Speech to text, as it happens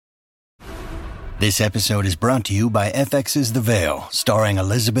This episode is brought to you by FX's The Veil, starring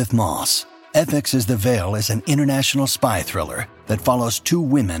Elizabeth Moss. FX's The Veil is an international spy thriller that follows two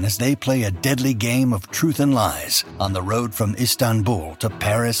women as they play a deadly game of truth and lies on the road from Istanbul to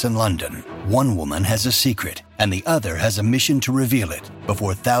Paris and London. One woman has a secret, and the other has a mission to reveal it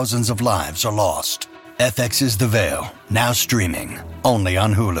before thousands of lives are lost. FX's The Veil, now streaming, only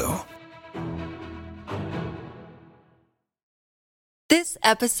on Hulu. This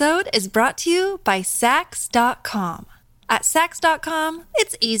episode is brought to you by Saks.com. At Saks.com,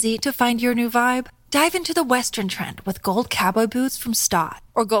 it's easy to find your new vibe. Dive into the Western trend with gold cowboy boots from Staud,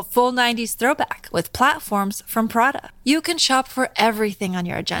 or go full 90s throwback with platforms from Prada. You can shop for everything on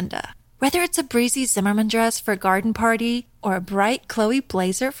your agenda, whether it's a breezy Zimmermann dress for a garden party or a bright Chloe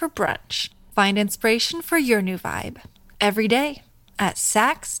blazer for brunch. Find inspiration for your new vibe every day at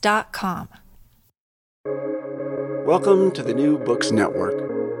Saks.com. Welcome to the New Books Network.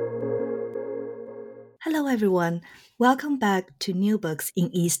 Hello, everyone. Welcome back to New Books in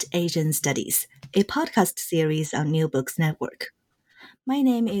East Asian Studies, a podcast series on New Books Network. My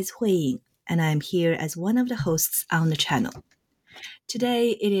name is Hui Ying, and I'm here as one of the hosts on the channel.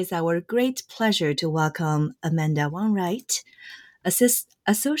 Today, it is our great pleasure to welcome Amanda Wang-Wright,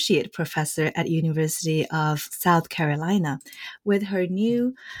 Associate Professor at University of South Carolina, with her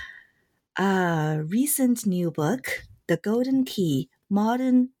recent new book, The Golden Key,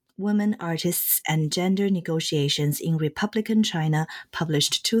 Modern Women Artists and Gender Negotiations in Republican China,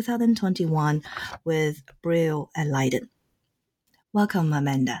 published 2021 with Brill and Leiden. Welcome,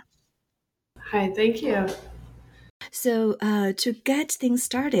 Amanda. Hi, thank you. So to get things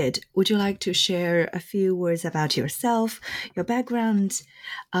started, would you like to share a few words about yourself, your background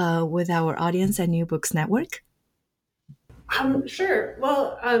with our audience at New Books Network? Sure.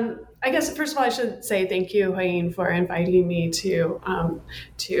 Well, I guess first of all, I should say thank you, Huiying, for inviting me to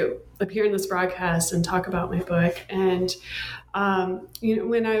appear in this broadcast and talk about my book. And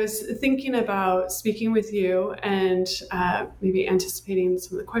when I was thinking about speaking with you and maybe anticipating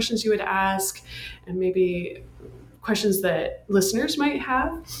some of the questions you would ask, and maybe questions that listeners might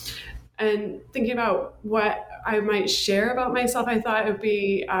have, and thinking about what I might share about myself, I thought it would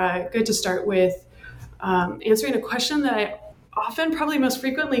be good to start with answering a question that I often, probably most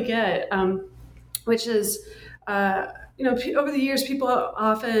frequently get, which is, over the years, people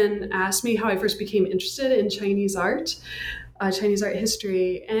often ask me how I first became interested in Chinese art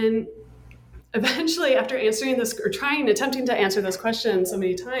history. And eventually, after answering this, or attempting to answer this question so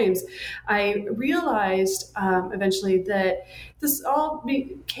many times, I realized eventually that this all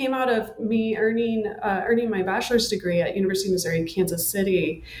came out of me earning my bachelor's degree at University of Missouri, Kansas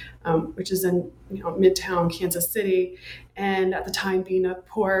City, which is in Midtown Kansas City. And at the time, being a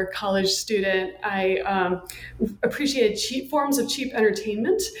poor college student, I appreciated cheap forms of cheap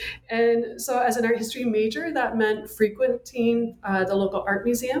entertainment. And so as an art history major, that meant frequenting the local art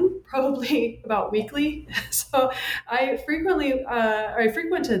museum, probably about weekly. So I frequented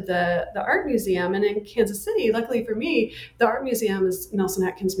the art museum. And in Kansas City, luckily for me, the art museum is Nelson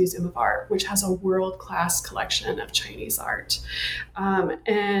Atkins Museum of Art, which has a world-class collection of Chinese art.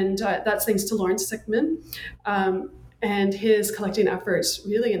 And that's thanks to Lawrence Sickman. And his collecting efforts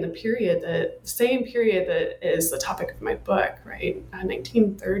really in the same period that is the topic of my book, right?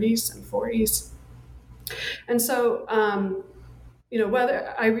 1930s and 40s. And so,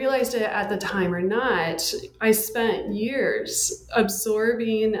 whether I realized it at the time or not, I spent years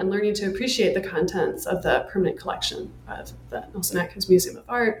absorbing and learning to appreciate the contents of the permanent collection of the Nelson Atkins Museum of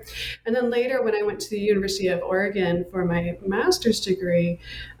Art. And then later, when I went to the University of Oregon for my master's degree,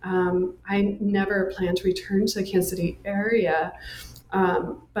 I never planned to return to the Kansas City area.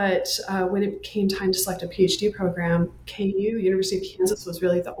 But when it came time to select a PhD program, KU, University of Kansas, was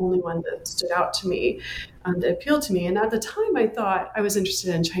really the only one that stood out to me, that appealed to me. And at the time, I thought I was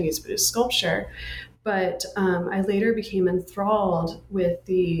interested in Chinese Buddhist sculpture. But I later became enthralled with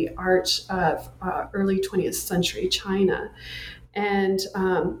the art of early 20th century China. And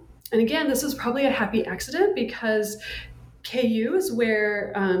again, this was probably a happy accident, because KU is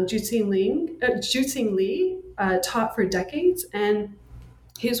where Juxing Li taught for decades, and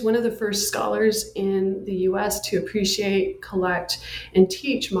he was one of the first scholars in the U.S. to appreciate, collect, and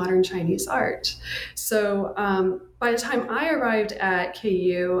teach modern Chinese art. So by the time I arrived at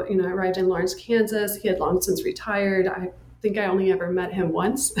KU, I arrived in Lawrence, Kansas. He had long since retired. I think I only ever met him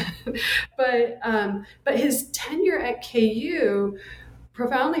once, but his tenure at KU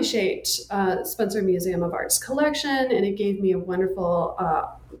profoundly shaped Spencer Museum of Art's collection, and it gave me a wonderful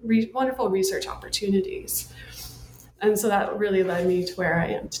research opportunities. And so that really led me to where I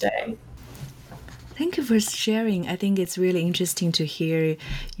am today. Thank you for sharing. I think it's really interesting to hear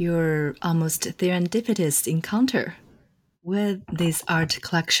your almost serendipitous encounter with this art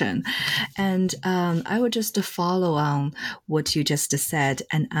collection. And I would just follow on what you just said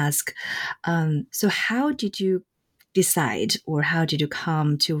and ask, so how did you decide, or how did you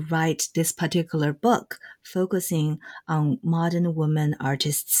come to write this particular book focusing on modern women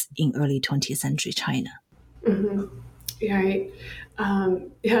artists in early 20th century China? Mm-hmm. Right.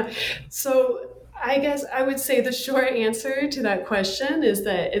 Yeah. So I guess I would say the short answer to that question is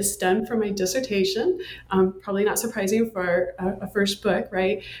that it stemmed from my dissertation. Probably not surprising for a first book,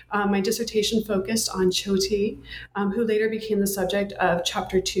 right? My dissertation focused on Qiu Ti, who later became the subject of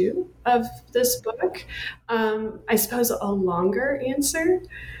chapter 2 of this book. I suppose a longer answer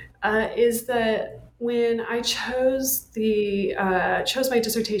is that when I chose my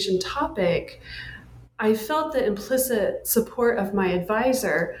dissertation topic, I felt the implicit support of my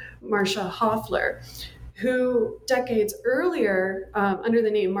advisor, Marcia Hoffler, who decades earlier, under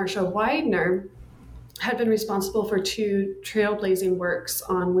the name Marcia Widener, had been responsible for 2 trailblazing works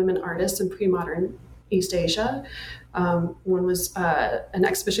on women artists in pre-modern East Asia. One was an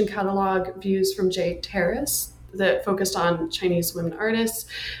exhibition catalog, Views from Jade Terrace, that focused on Chinese women artists,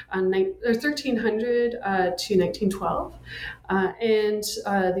 1300 to 1912. And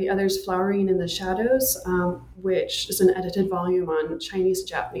the other's Flowering in the Shadows, which is an edited volume on Chinese and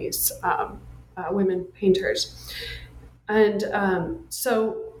Japanese women painters. And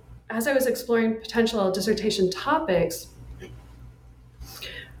so as I was exploring potential dissertation topics,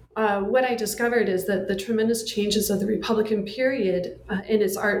 what I discovered is that the tremendous changes of the Republican period in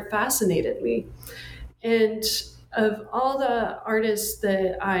its art fascinated me. And of all the artists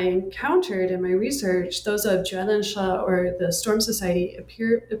that I encountered in my research, those of Juelan or the Storm Society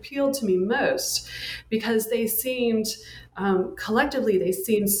appealed to me most, because they seemed, collectively, they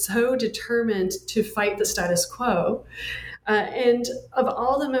seemed so determined to fight the status quo. And of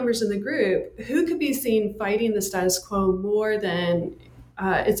all the members in the group, who could be seen fighting the status quo more than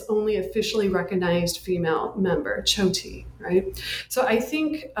its only officially recognized female member, Qiu Ti, right? So I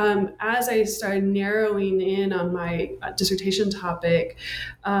think as I started narrowing in on my dissertation topic,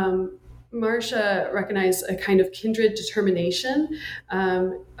 Marcia recognized a kind of kindred determination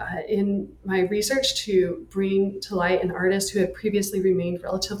in my research to bring to light an artist who had previously remained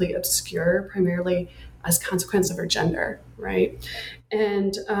relatively obscure, primarily as a consequence of her gender, right?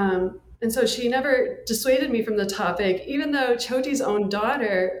 And so she never dissuaded me from the topic, even though Qiu Ti's own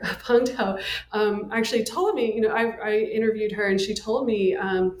daughter, Peng Tao, actually told me, I interviewed her and she told me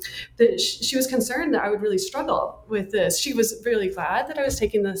that she was concerned that I would really struggle with this. She was really glad that I was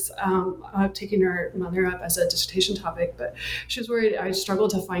taking this, taking her mother up as a dissertation topic, but she was worried I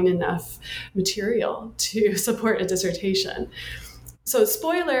struggled to find enough material to support a dissertation. So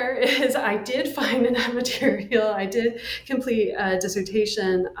spoiler is I did find enough material. I did complete a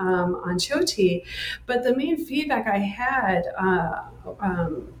dissertation on Qiu Ti, but the main feedback I had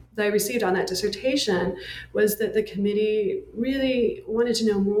that I received on that dissertation was that the committee really wanted to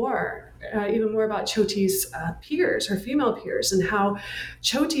know more, even more about Qiu Ti's peers, her female peers, and how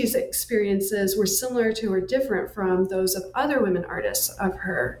Qiu Ti's experiences were similar to or different from those of other women artists of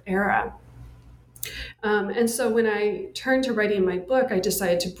her era. And so when I turned to writing my book, I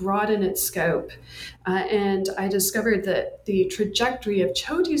decided to broaden its scope. And I discovered that the trajectory of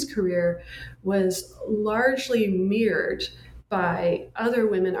Qiu Ti's career was largely mirrored by other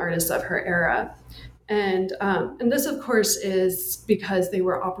women artists of her era. And this, of course, is because they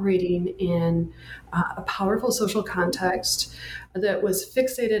were operating in a powerful social context that was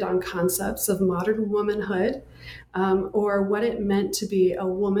fixated on concepts of modern womanhood, or what it meant to be a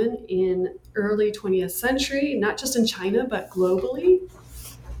woman in early 20th century, not just in China, but globally.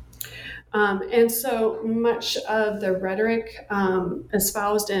 And so much of the rhetoric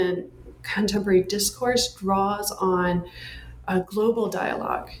espoused in contemporary discourse draws on a global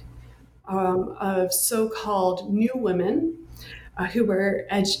dialogue of so-called new women who were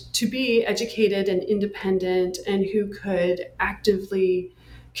to be educated and independent and who could actively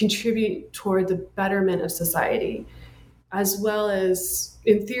contribute toward the betterment of society, as well as,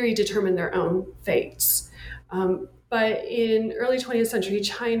 in theory, determine their own fates. But in early 20th century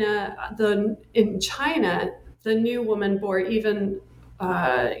China, the new woman bore even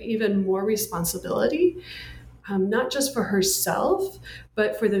more responsibility, not just for herself,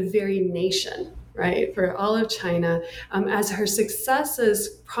 but for the very nation, right? For all of China, as her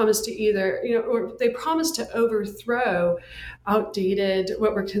successes promised to or they promised to overthrow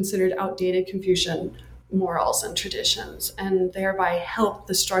what were considered outdated Confucian morals and traditions, and thereby help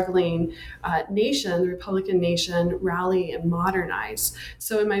the struggling nation, the Republican nation, rally and modernize.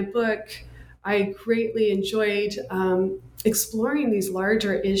 So in my book, I greatly enjoyed exploring these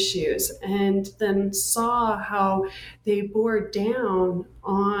larger issues, and then saw how they bore down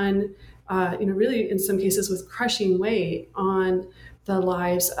on, really in some cases with crushing weight on the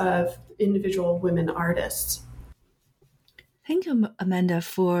lives of individual women artists. Thank you, Amanda,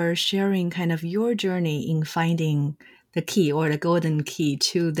 for sharing kind of your journey in finding the key or the golden key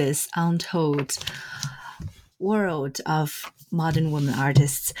to this untold world of modern women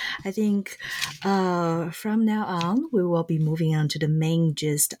artists. I think from now on, we will be moving on to the main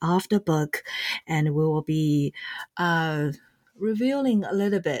gist of the book, and we will be revealing a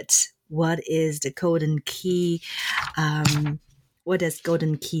little bit what is the golden key, what does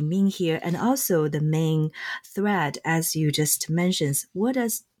golden key mean here, and also the main thread, as you just mentioned, what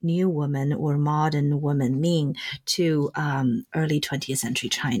does new woman or modern woman mean to early 20th century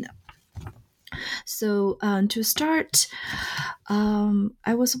China? So to start,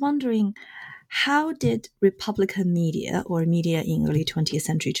 I was wondering, how did Republican media or media in early 20th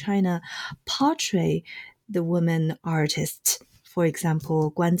century China portray the women artists? For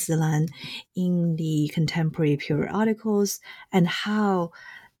example, Guan Zilan in the contemporary periodicals, and how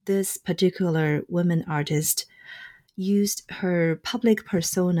this particular woman artist used her public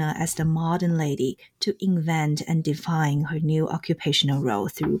persona as the modern lady to invent and define her new occupational role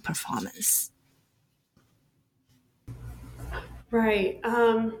through performance. Right.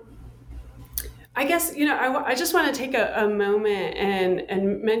 I guess, I just want to take a moment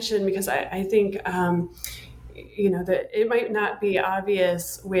and mention, because I think, that it might not be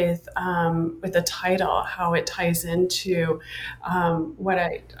obvious with the title how it ties into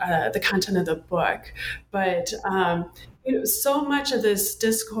the content of the book, but so much of this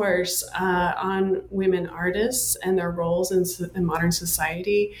discourse on women artists and their roles in modern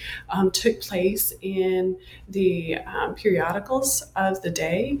society took place in the periodicals of the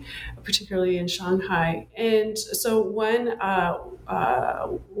day, particularly in Shanghai. And so one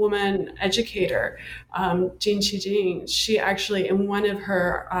woman educator, Jin Qijing, she actually, in one of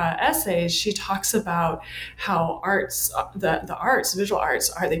her essays, she talks about how arts, the arts, visual arts,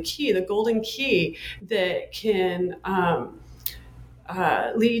 are the key, the golden key that can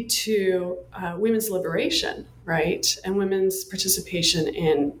lead to women's liberation, right, and women's participation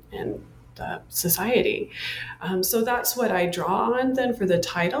in the society. So that's what I draw on then for the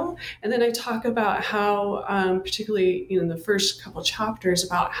title. And then I talk about how, particularly in the first couple chapters,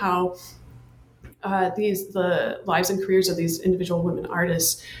 about how the lives and careers of these individual women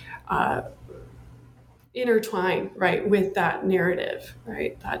artists intertwine, right, with that narrative,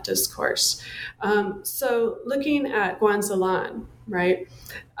 right, that discourse. So looking at Guan Zilan, right,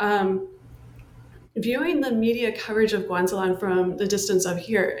 viewing the media coverage of Guan Zilan from the distance of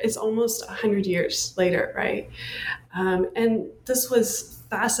here, it's almost 100 years later, right? And this was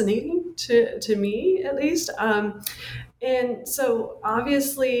fascinating to me, at least. And so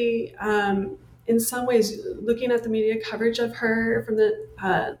obviously, in some ways, looking at the media coverage of her from the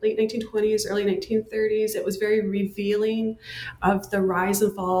late 1920s, early 1930s, it was very revealing of the rise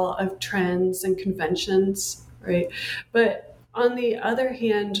and fall of trends and conventions, right? But on the other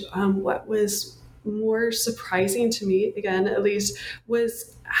hand, what was more surprising to me, again, at least,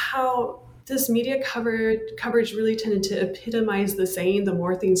 was how this media coverage really tended to epitomize the saying, the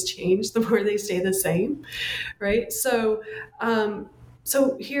more things change, the more they stay the same, right? So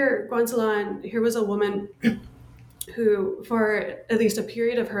here, Guan Zilan, here was a woman who, for at least a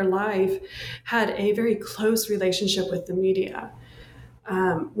period of her life, had a very close relationship with the media,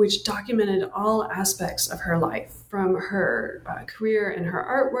 which documented all aspects of her life, from her career and her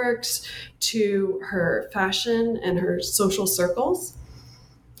artworks to her fashion and her social circles.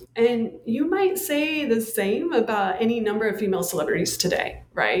 And you might say the same about any number of female celebrities today,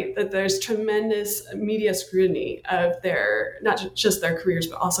 right? That there's tremendous media scrutiny of their, not just their careers,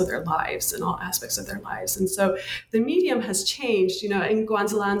 but also their lives and all aspects of their lives. And so the medium has changed. In Guan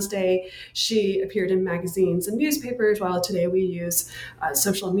Zilan's day, she appeared in magazines and newspapers, while today we use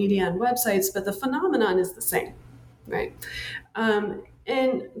social media and websites, but the phenomenon is the same, right?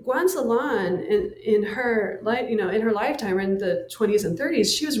 And Guan Zilan, in her lifetime, in the 20s and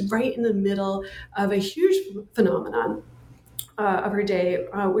 30s, she was right in the middle of a huge phenomenon of her day,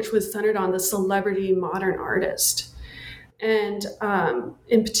 which was centered on the celebrity modern artist, and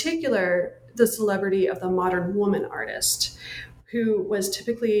in particular, the celebrity of the modern woman artist, who was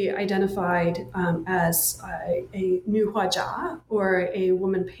typically identified as a nu huajia, or a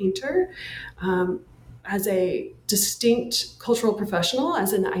woman painter, as a distinct cultural professional,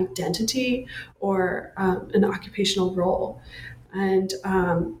 as an identity or an occupational role. And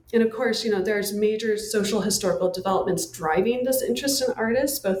of course, there's major social historical developments driving this interest in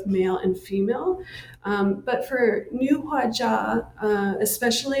artists, both male and female. But for Niu Huajia,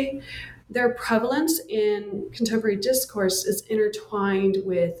 especially, their prevalence in contemporary discourse is intertwined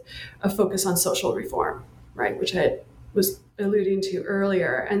with a focus on social reform, right, which I was alluding to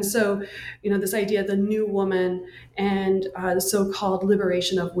earlier. And so, this idea of the new woman and the so-called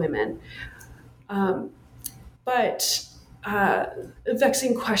liberation of women. But a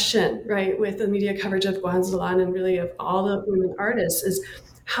vexing question, right, with the media coverage of Guan Zilan and really of all the women artists is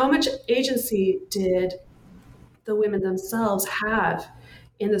how much agency did the women themselves have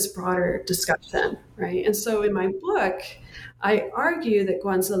in this broader discussion, right? And so in my book, I argue that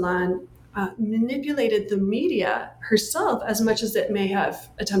Guan Zilan manipulated the media herself as much as it may have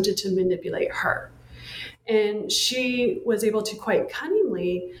attempted to manipulate her. And she was able to quite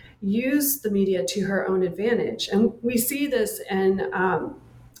cunningly use the media to her own advantage. And we see this in,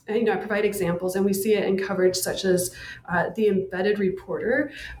 I provide examples, and we see it in coverage such as the embedded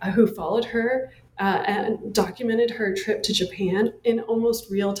reporter who followed her and documented her trip to Japan in almost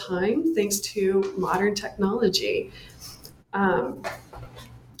real time, thanks to modern technology.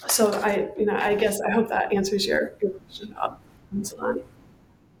 So I guess I hope that answers your question about Guan Zilan.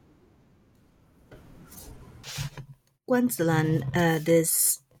 Guan Zilan,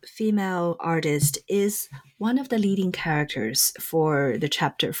 this female artist, is one of the leading characters for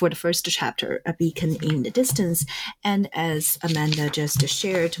the first chapter, A Beacon in the Distance. And as Amanda just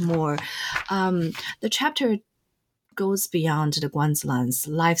shared more, the chapter goes beyond the Guan Zilan's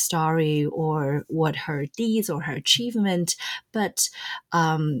life story or what her deeds or her achievement, but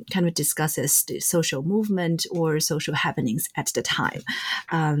kind of discusses the social movement or social happenings at the time.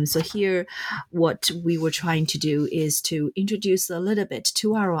 So here, what we were trying to do is to introduce a little bit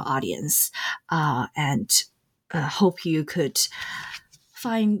to our audience and hope you could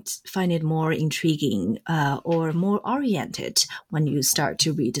find it more intriguing or more oriented when you start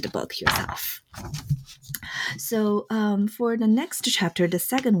to read the book yourself. So for the next chapter, the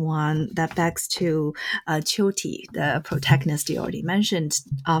second one that backs to Qiu Ti, the protagonist you already mentioned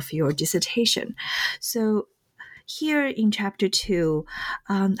of your dissertation. So here in chapter 2,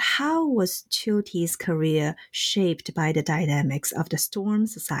 how was Qiu Ti's career shaped by the dynamics of the Storm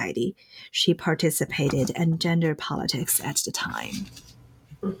Society she participated and gender politics at the time?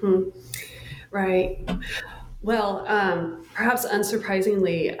 Mm-hmm. Right. Well, perhaps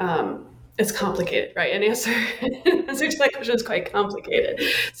unsurprisingly, it's complicated, right? An answer to that question is quite complicated.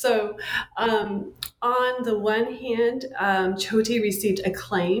 So on the one hand, Qiu Ti received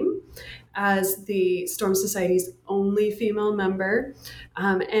acclaim as the Storm Society's only female member,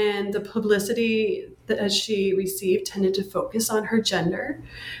 and the publicity that she received tended to focus on her gender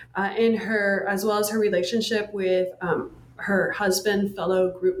and her, as well as her relationship with her husband,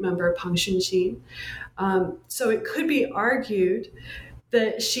 fellow group member Pang Xunxin. So it could be argued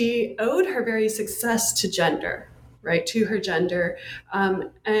that she owed her very success to gender, right, to her gender,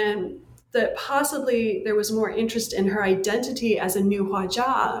 and that possibly there was more interest in her identity as a Niu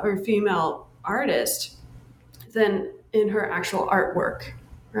Huajia, or female artist, than in her actual artwork,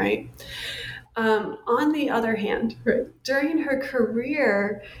 right? On the other hand, right, during her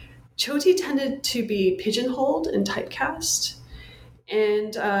career, Qiu Ti tended to be pigeonholed and typecast.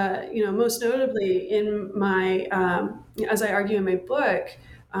 And, most notably in my, as I argue in my book,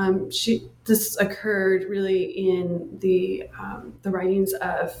 this occurred really in the writings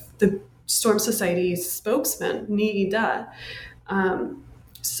of the Storm Society's spokesman, Ni Yida.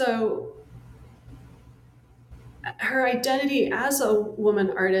 So her identity as a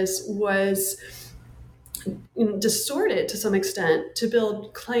woman artist was distorted to some extent to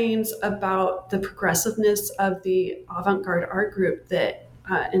build claims about the progressiveness of the avant-garde art group that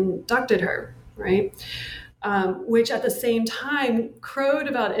inducted her, right? Which at the same time crowed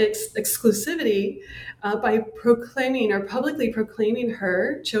about its exclusivity by proclaiming or publicly proclaiming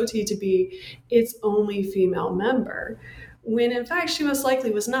her, Qiu Ti, to be its only female member, when in fact she most likely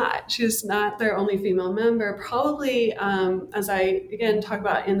was not. She was not their only female member. Probably, as I again talk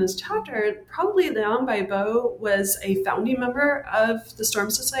about in this chapter, probably Liang Baibo was a founding member of the Storm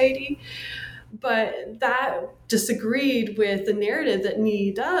Society, but that disagreed with the narrative that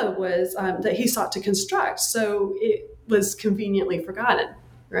Ni Yida was, that he sought to construct. So it was conveniently forgotten,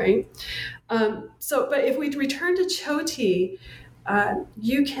 right? But if we return to Qiu Ti,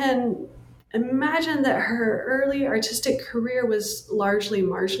 you can imagine that her early artistic career was largely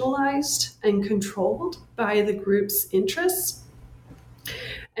marginalized and controlled by the group's interests.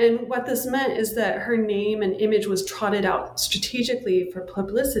 And what this meant is that her name and image was trotted out strategically for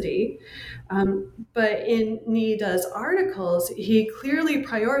publicity. But in Nida's articles, he clearly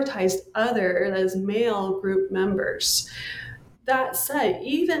prioritized other, as male group members. That said,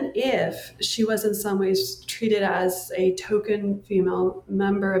 even if she was in some ways treated as a token female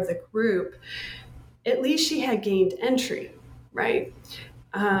member of the group, at least she had gained entry, right?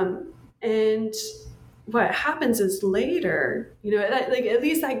 And what happens is later, at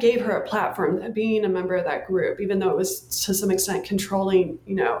least that gave her a platform, being a member of that group, even though it was to some extent controlling,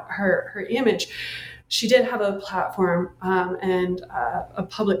 her image. She did have a platform and a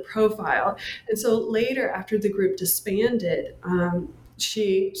public profile. And so later, after the group disbanded,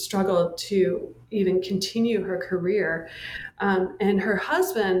 she struggled to even continue her career. And her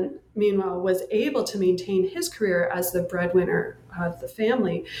husband, meanwhile, was able to maintain his career as the breadwinner of the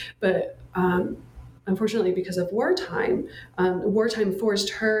family. But unfortunately, because of wartime forced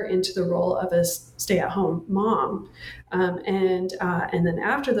her into the role of a stay-at-home mom. And then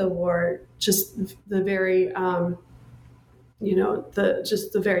after the war, just the very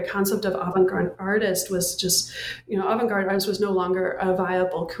the very concept of avant-garde artist was just, avant-garde artist was no longer a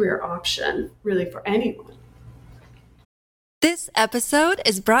viable career option really for anyone. This episode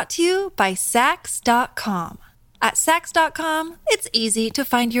is brought to you by Saks.com. At Saks.com, it's easy to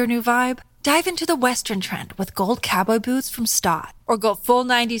find your new vibe. Dive into the Western trend with gold cowboy boots from Stott, or go full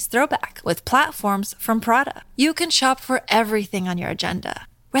 90s throwback with platforms from Prada. You can shop for everything on your agenda,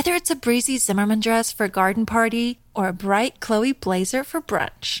 whether it's a breezy Zimmermann dress for a garden party or a bright Chloe blazer for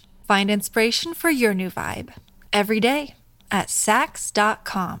brunch. Find inspiration for your new vibe every day at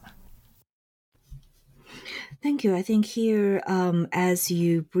Saks.com. Thank you. I think here, as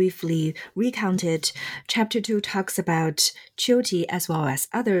you briefly recounted, Chapter 2 talks about Qiuti as well as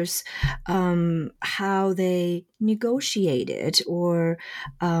others, how they negotiated or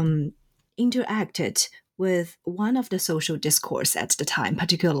interacted with one of the social discourse at the time,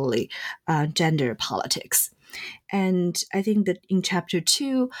 particularly gender politics. And I think that in Chapter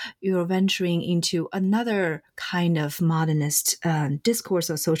 2, you're venturing into another kind of modernist discourse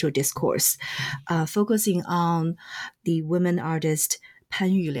or social discourse, focusing on the women artist Pan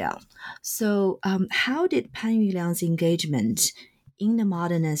Yuliang. So how did Pan Yuliang's engagement in the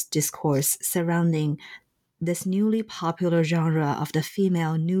modernist discourse surrounding this newly popular genre of the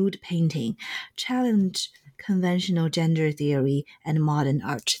female nude painting challenge conventional gender theory and modern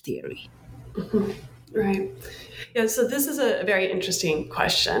art theory? Right. Yeah. So this is a very interesting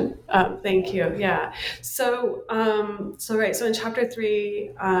question. Thank you. Yeah. So in Chapter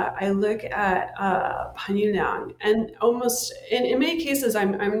 3, I look at Pan Yuliang, and almost in many cases,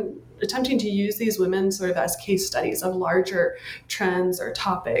 I'm attempting to use these women sort of as case studies of larger trends or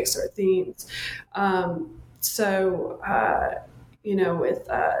topics or themes. With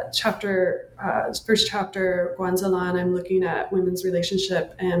first chapter, Guanzilan, I'm looking at women's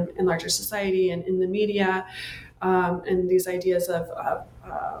relationship in larger society and in the media, and these ideas of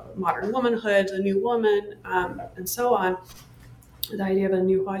modern womanhood, the new woman, and so on. The idea of a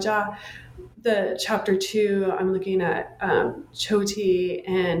new Huajia. The Chapter 2, I'm looking at Qiuti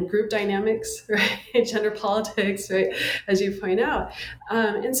and group dynamics, right? Gender politics, right? As you point out.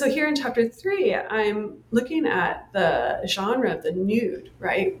 And so here in Chapter 3, I'm looking at the genre of the nude,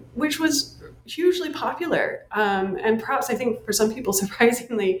 right? Which was hugely popular. And perhaps I think for some people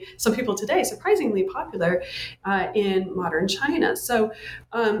today, surprisingly popular in modern China. So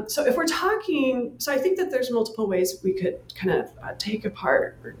if we're talking, so I think that there's multiple ways we could kind of take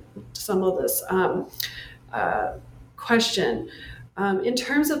apart some of this question. In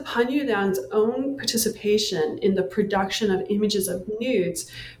terms of Pan Yuliang's own participation in the production of images of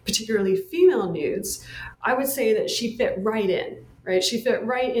nudes, particularly female nudes, I would say that she fit right in, right? She fit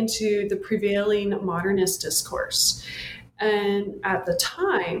right into the prevailing modernist discourse. And at the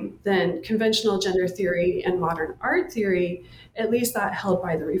time, then conventional gender theory and modern art theory, at least that held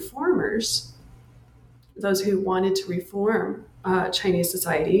by the reformers, those who wanted to reform Chinese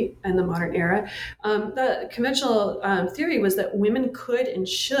society and the modern era, the conventional theory was that women could and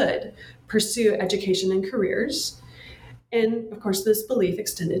should pursue education and careers. And of course, this belief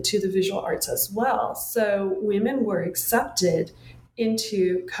extended to the visual arts as well. So women were accepted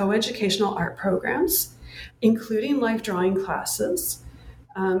into coeducational art programs, including life drawing classes.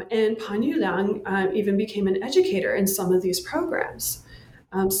 And Pan Yuliang even became an educator in some of these programs.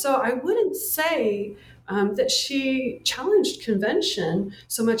 So I wouldn't say that she challenged convention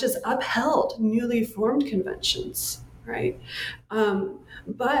so much as upheld newly formed conventions, right?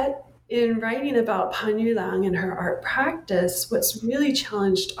 But in writing about Pan Yuliang and her art practice, what's really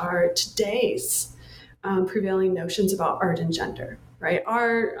challenged are today's prevailing notions about art and gender, right?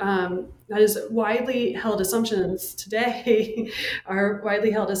 That is widely held assumptions today are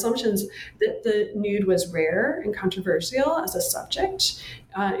widely held assumptions that the nude was rare and controversial as a subject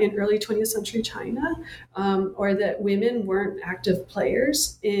in early 20th century China, or that women weren't active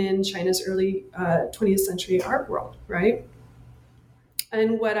players in China's early 20th century art world, right?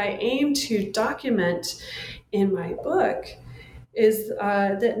 And what I aim to document in my book is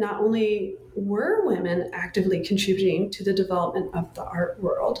that not only were women actively contributing to the development of the art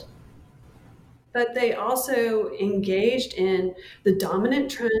world, but they also engaged in the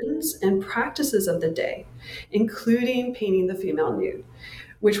dominant trends and practices of the day, including painting the female nude,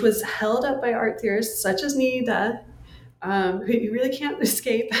 which was held up by art theorists such as Nida, who you really can't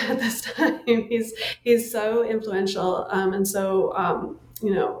escape at this time. He's so influential and so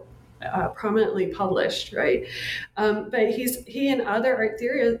prominently published, right? But he and other art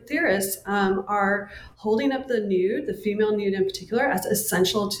theorists are holding up the nude, the female nude in particular, as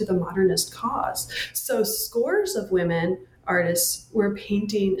essential to the modernist cause. So scores of women artists were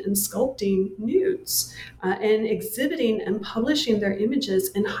painting and sculpting nudes and exhibiting and publishing their images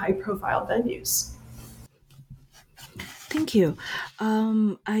in high-profile venues. Thank you.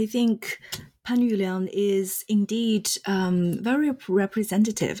 I think Pan Yuliang is indeed very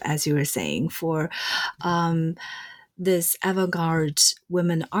representative, as you were saying, for this avant-garde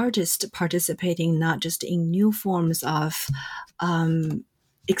women artists participating not just in new forms of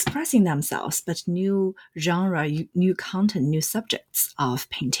expressing themselves, but new genre, new content, new subjects of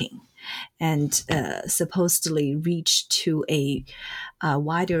painting, and supposedly reach to a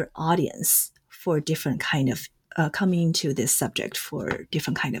wider audience for different kind of coming into this subject for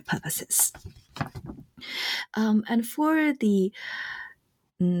different kind of purposes. And for the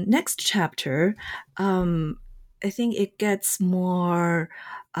next chapter, I think it gets more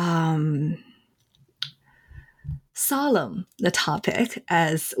solemn, the topic,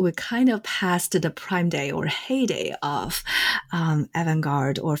 as we kind of passed the prime day or heyday of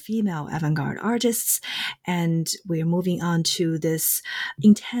avant-garde or female avant-garde artists, and we're moving on to this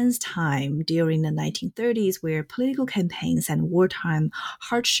intense time during the 1930s where political campaigns and wartime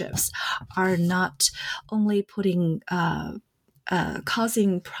hardships are not only putting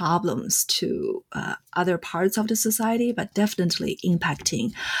causing problems to other parts of the society, but definitely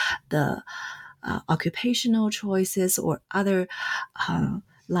impacting the occupational choices or other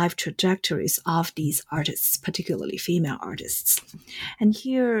life trajectories of these artists, particularly female artists. And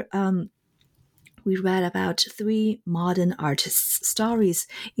here we read about 3 modern artists' stories,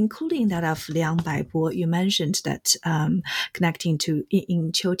 including that of Liang Baibo. You mentioned that connecting to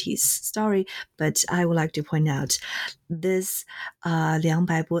Ying Qiuti's story, but I would like to point out this Liang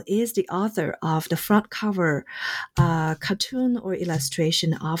Baibo is the author of the front cover cartoon or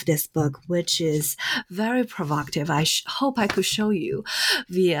illustration of this book, which is very provocative. I hope I could show you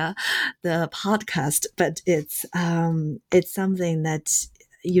via the podcast, but it's something that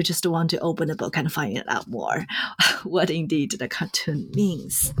you just want to open the book and find out more what indeed the cartoon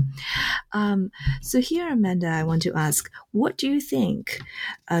means. So here, Amanda, I want to ask, what do you think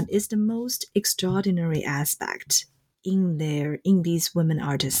is the most extraordinary aspect in these women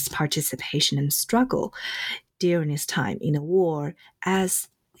artists' participation and struggle during this time in the war as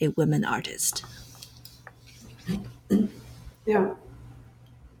a women artist? Yeah.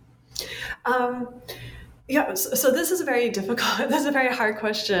 Yeah, so this is a very difficult, this is a very hard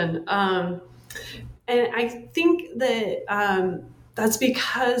question. And I think that that's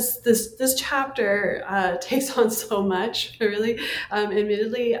because this chapter takes on so much, really,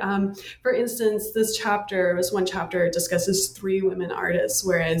 admittedly. For instance, this chapter was one chapter discusses 3 women artists,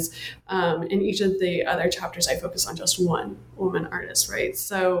 whereas in each of the other chapters, I focus on just one woman artist, right?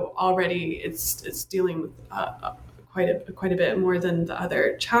 So already it's dealing with quite a bit more than the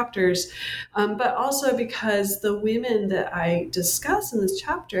other chapters, but also because the women that I discuss in this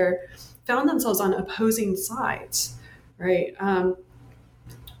chapter found themselves on opposing sides, right?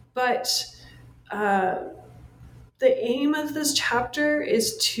 But the aim of this chapter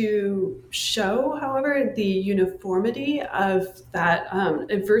is to show, however, the uniformity of that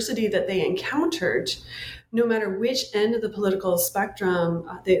adversity that they encountered, no matter which end of the political spectrum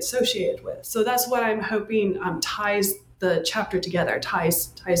they associated with. So that's what I'm hoping ties the chapter together,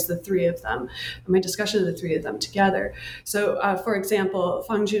 ties the 3 of them, my discussion of the 3 of them together. So, for example,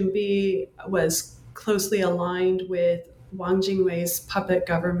 Fang Junbi was closely aligned with Wang Jingwei's puppet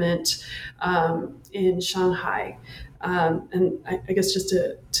government in Shanghai. And I guess just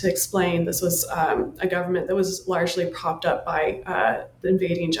to explain, this was a government that was largely propped up by the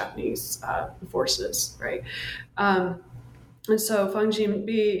invading Japanese forces, right? And so Fang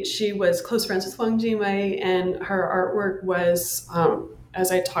Jinbi, she was close friends with Fang Jinwei, and her artwork was,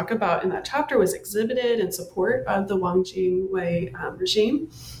 as I talk about in that chapter, was exhibited in support of the Wang Jinwei regime.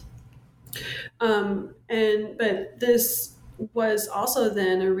 But this was also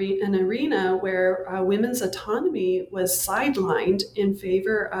then an arena where women's autonomy was sidelined in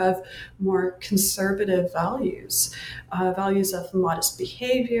favor of more conservative values, values of modest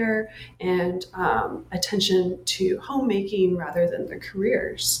behavior and attention to homemaking rather than their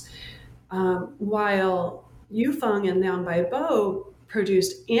careers. While Yu Feng and Liang Baibo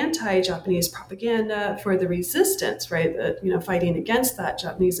produced anti-Japanese propaganda for the resistance, right? Fighting against that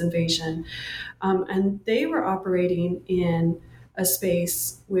Japanese invasion, and they were operating in a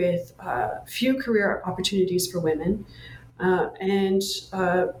space with few career opportunities for women, and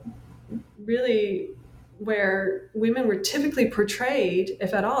really where women were typically portrayed,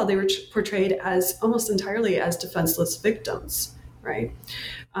 if at all, they were portrayed as almost entirely as defenseless victims, right?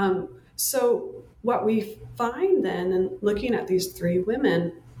 So what we find then in looking at these three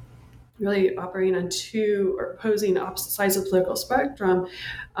women really operating on two or opposing opposite sides of the political spectrum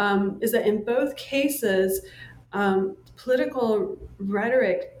is that in both cases, political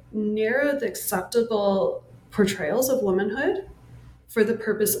rhetoric narrowed the acceptable portrayals of womanhood for the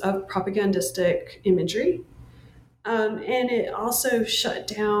purpose of propagandistic imagery. And it also shut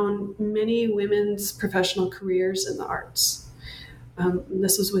down many women's professional careers in the arts.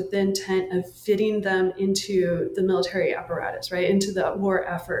 This was with the intent of fitting them into the military apparatus, right, into the war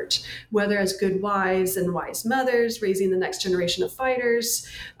effort, whether as good wives and wise mothers, raising the next generation of fighters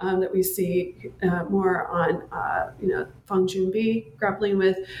that we see more on, Fang Junbi grappling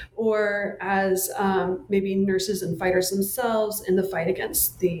with, or as maybe nurses and fighters themselves in the fight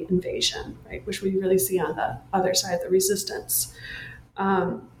against the invasion, right, which we really see on the other side of the resistance.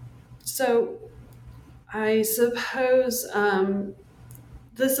 So I suppose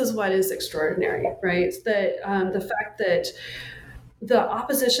this is what is extraordinary, right? That the fact that the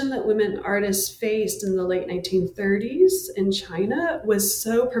opposition that women artists faced in the late 1930s in China was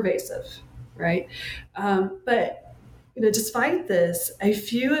so pervasive, right? But despite this, a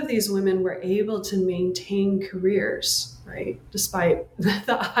few of these women were able to maintain careers, right? Despite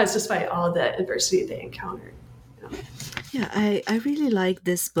the odds, despite all the adversity they encountered. Yeah, I really like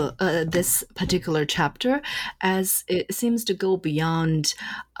this book, this particular chapter, as it seems to go beyond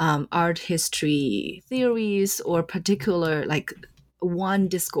art history theories or particular like one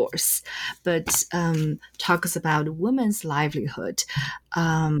discourse, but talks about women's livelihood.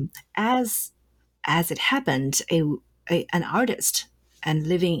 As it happened, an artist and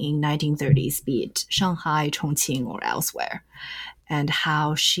living in 1930s, be it Shanghai, Chongqing, or elsewhere, and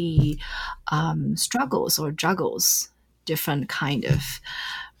how she struggles or juggles different kind of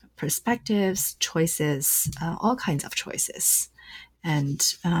perspectives, choices, all kinds of choices,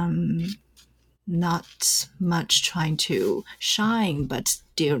 and not much trying to shine, but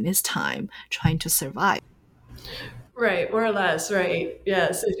during this time trying to survive. Right, more or less, right.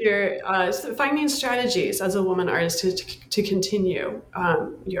 Yes, if you're finding strategies as a woman artist to continue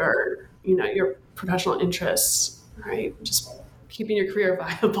your professional interests, right? Just keeping your career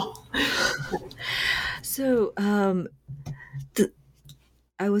viable. So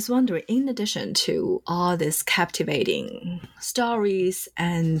I was wondering, in addition to all these captivating stories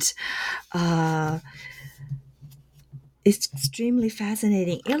and extremely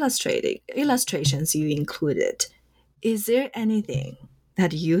fascinating illustrations you included, is there anything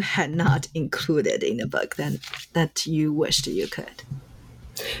that you had not included in the book that you wished you could?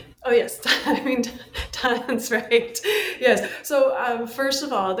 Oh, yes. I mean, tons, right? Yes. So first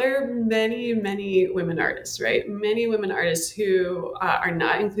of all, there are many, many women artists, right? Many women artists who are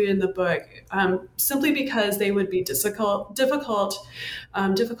not included in the book simply because they would be difficult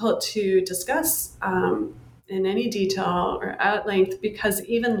to discuss in any detail or at length, because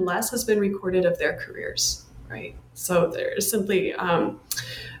even less has been recorded of their careers, right? So there's simply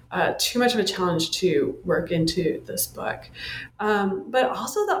too much of a challenge to work into this book, but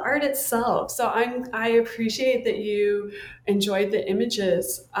also the art itself. So I appreciate that you enjoyed the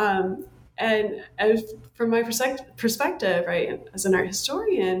images, and from my perspective, right, as an art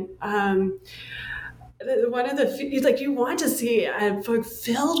historian, one of the you want to see a book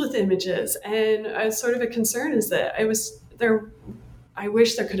filled with images, and sort of a concern is that I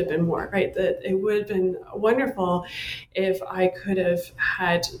wish there could have been more, right? That it would have been wonderful if I could have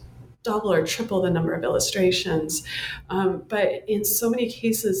had double or triple the number of illustrations. But in so many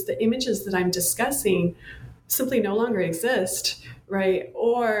cases, the images that I'm discussing simply no longer exist, right?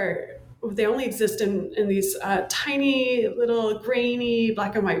 Or they only exist in these tiny little grainy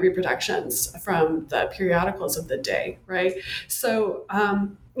black and white reproductions from the periodicals of the day, right? So,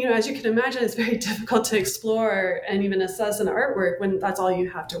 as you can imagine, it's very difficult to explore and even assess an artwork when that's all you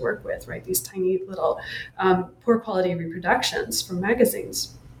have to work with, right? These tiny little poor quality reproductions from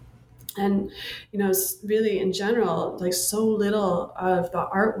magazines. And, really in general, like so little of the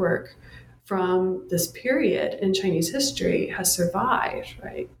artwork from this period in Chinese history has survived,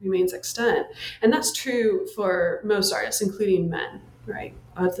 right? Remains extant. And that's true for most artists, including men, right,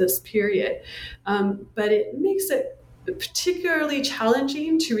 of this period. But it makes it particularly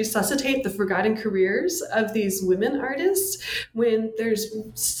challenging to resuscitate the forgotten careers of these women artists when there's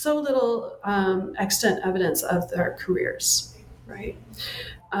so little extant evidence of their careers, right?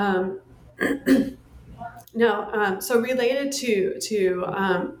 So related to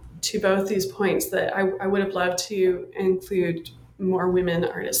both these points, that I would have loved to include more women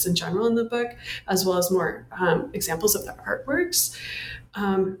artists in general in the book, as well as more examples of their artworks.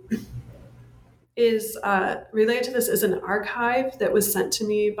 Is related to this is an archive that was sent to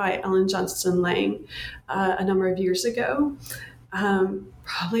me by Ellen Johnston Lang a number of years ago,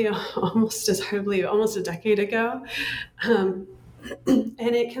 probably almost a decade ago. And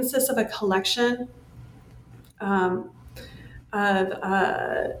it consists of a collection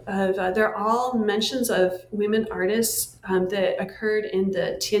they're all mentions of women artists that occurred in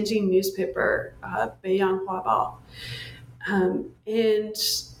the Tianjin newspaper, Beiyang Huabao. And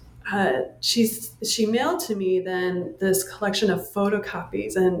she mailed to me then this collection of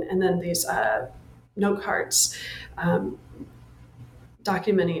photocopies and then these note cards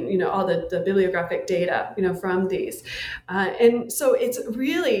documenting, all the bibliographic data, from these. And so it's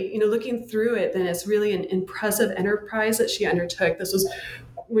really, looking through it, then it's really an impressive enterprise that she undertook. This was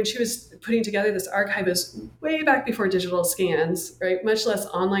when she was putting together this archive, is way back before digital scans, right? Much less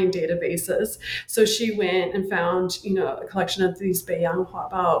online databases. So she went and found, a collection of these Beiyang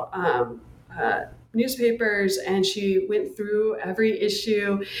Huabao newspapers, and she went through every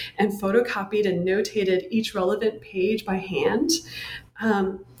issue and photocopied and notated each relevant page by hand.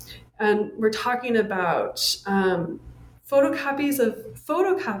 And we're talking about photocopies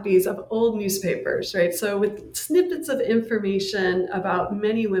of old newspapers, right? So with snippets of information about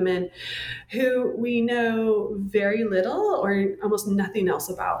many women who we know very little or almost nothing else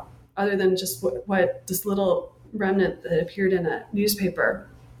about, other than just what this little remnant that appeared in a newspaper.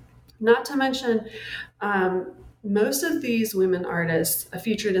 Not to mention, most of these women artists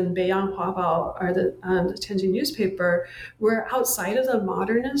featured in Beiyang Huabao, or the Tianjin newspaper, were outside of the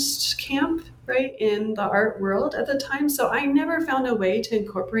modernist camp, right, in the art world at the time. So I never found a way to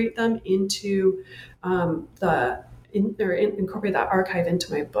incorporate them into incorporate that archive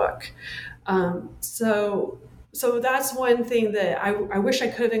into my book. So that's one thing that I wish I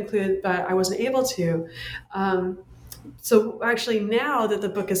could have included, but I wasn't able to. So actually, now that the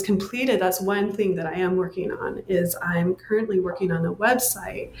book is completed, that's one thing that I am working on. Is I'm currently working on a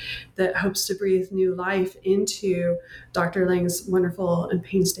website that hopes to breathe new life into Dr. Lang's wonderful and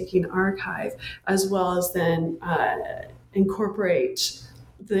painstaking archive, as well as then incorporate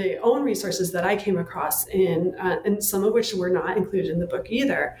the own resources that I came across and some of which were not included in the book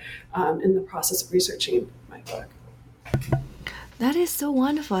either, in the process of researching my book. That is so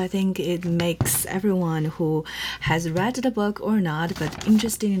wonderful. I think it makes everyone who has read the book or not, but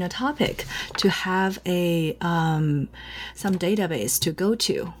interested in a topic, to have a some database to go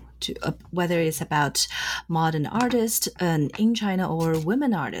to whether it's about modern artists in China or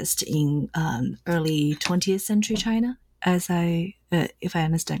women artists in early 20th century China, as if I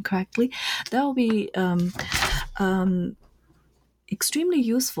understand correctly. That will be extremely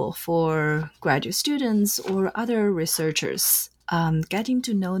useful for graduate students or other researchers getting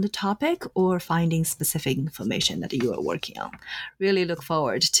to know the topic or finding specific information that you are working on. Really look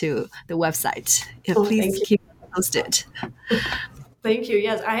forward to the website. Please keep it posted. Thank you.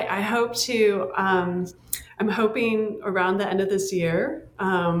 Yes, I hope to. I'm hoping around the end of this year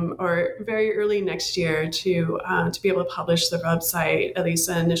or very early next year to be able to publish the website, at least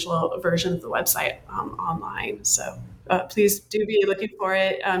an initial version of the website online. So please do be looking for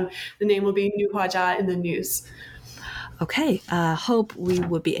it. The name will be New Huajia in the news. Okay, hope we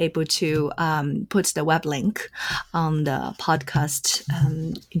will be able to put the web link on the podcast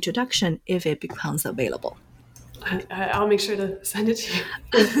introduction if it becomes available. I'll make sure to send it to you.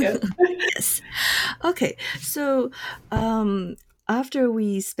 Thank you. Yes. Okay, so after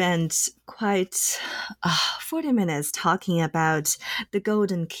we spent quite 40 minutes talking about the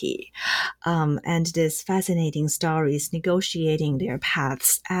Golden Key and these fascinating stories negotiating their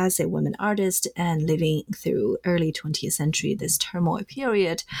paths as a woman artist and living through early 20th century, this turmoil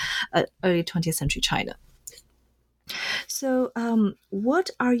period, early 20th century China. So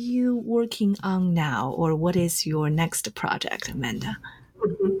what are you working on now, or what is your next project, Amanda?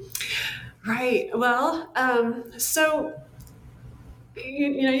 Right. Well, so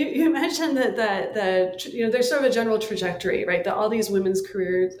you mentioned that there's sort of a general trajectory, right? That all these women's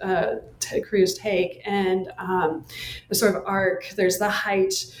careers take, and a sort of arc. There's the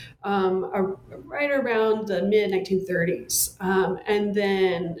height right around the mid 1930s, and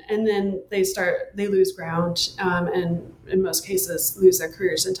then they lose ground, and in most cases lose their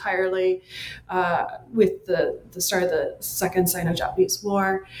careers entirely with the start of the Second Sino-Japanese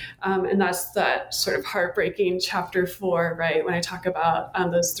War, and that's that sort of heartbreaking chapter 4, right? When I talk about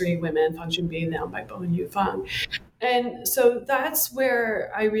those 3 women, Fang Junbei, Liang Baibo, and Yu Fang. And so that's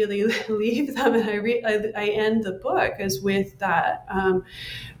where I really leave them, and I end the book is with that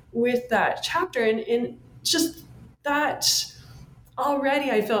chapter, and just that. Already,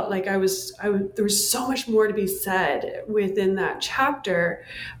 I felt like there was so much more to be said within that chapter,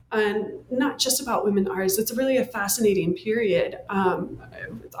 and not just about women artists. It's really a fascinating period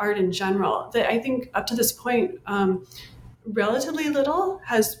with art in general that I think up to this point, relatively little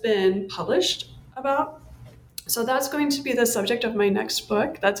has been published about. So that's going to be the subject of my next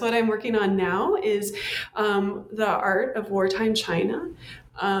book. That's what I'm working on now, is the art of wartime China.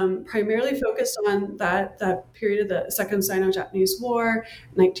 Primarily focused on that period of the Second Sino-Japanese War,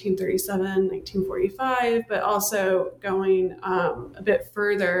 1937, 1945, but also going a bit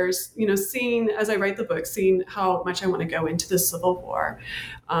further, seeing, as I write the book, seeing how much I want to go into the Civil War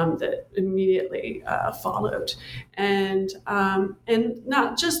that immediately followed. And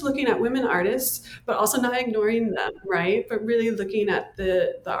not just looking at women artists, but also not ignoring them, right? But really looking at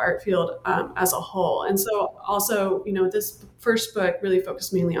the art field as a whole. And so also, this first book really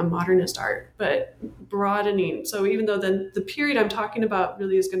focused mainly on modernist art, but broadening. So even though the period I'm talking about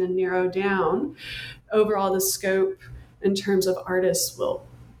really is going to narrow down, overall the scope in terms of artists will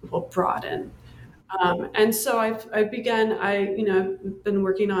broaden. And so I've been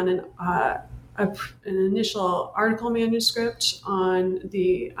working on an initial article manuscript on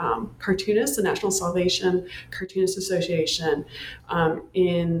the cartoonists, the National Salvation Cartoonist Association,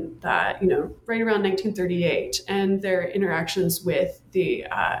 in that, right around 1938, and their interactions with the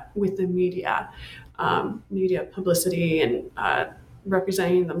media publicity, and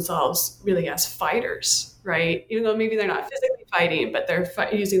representing themselves really as fighters, right? Even though maybe they're not physically fighting, but they're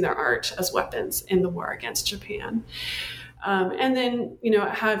using their art as weapons in the war against Japan. And then,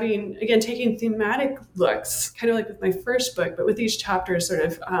 taking thematic looks, kind of like with my first book, but with each chapter sort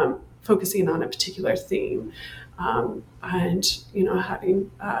of focusing on a particular theme, and,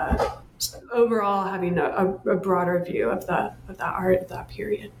 having overall having a broader view of the art of that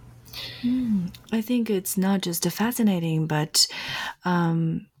period. I think it's not just a fascinating, but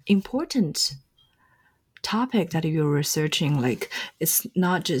important topic that you're researching. Like, it's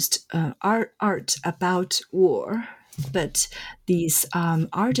not just art about war, but these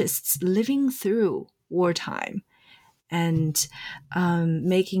artists living through wartime and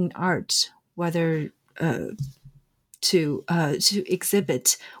making art, whether to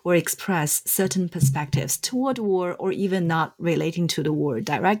exhibit or express certain perspectives toward war, or even not relating to the war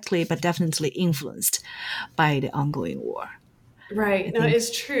directly, but definitely influenced by the ongoing war. Right. No, it's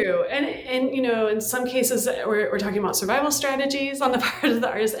true. And in some cases we're talking about survival strategies on the part of the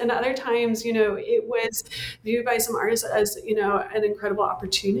artist, and other times, it was viewed by some artists as, an incredible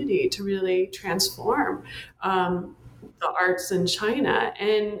opportunity to really transform the arts in China.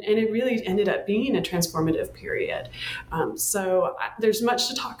 And it really ended up being a transformative period. So there's much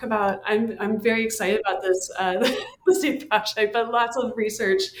to talk about. I'm very excited about this new project, but lots of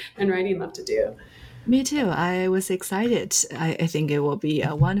research and writing left to do. Me too. I was excited. I think it will be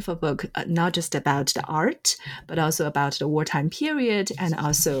a wonderful book, not just about the art, but also about the wartime period, and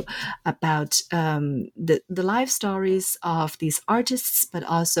also about the life stories of these artists, but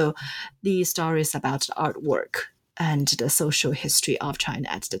also the stories about the artwork and the social history of China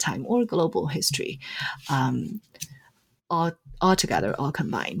at the time, or global history, all together, all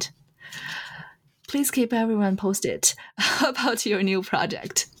combined. Please keep everyone posted about your new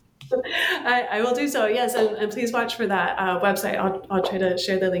project. I will do so, yes, and please watch for that website. I'll try to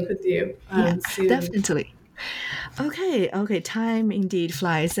share the link with you soon. Definitely. Okay, time indeed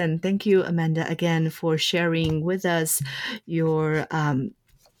flies, and thank you, Amanda, again for sharing with us your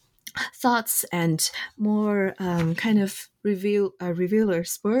thoughts and more kind of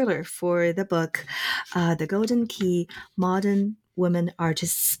spoiler for the book, The Golden Key: Modern Women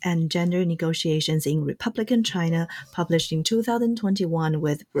Artists and Gender Negotiations in Republican China, published in 2021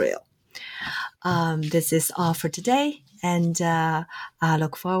 with Brill. This is all for today, and I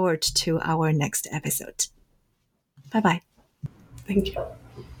look forward to our next episode. Bye-bye. Thank you.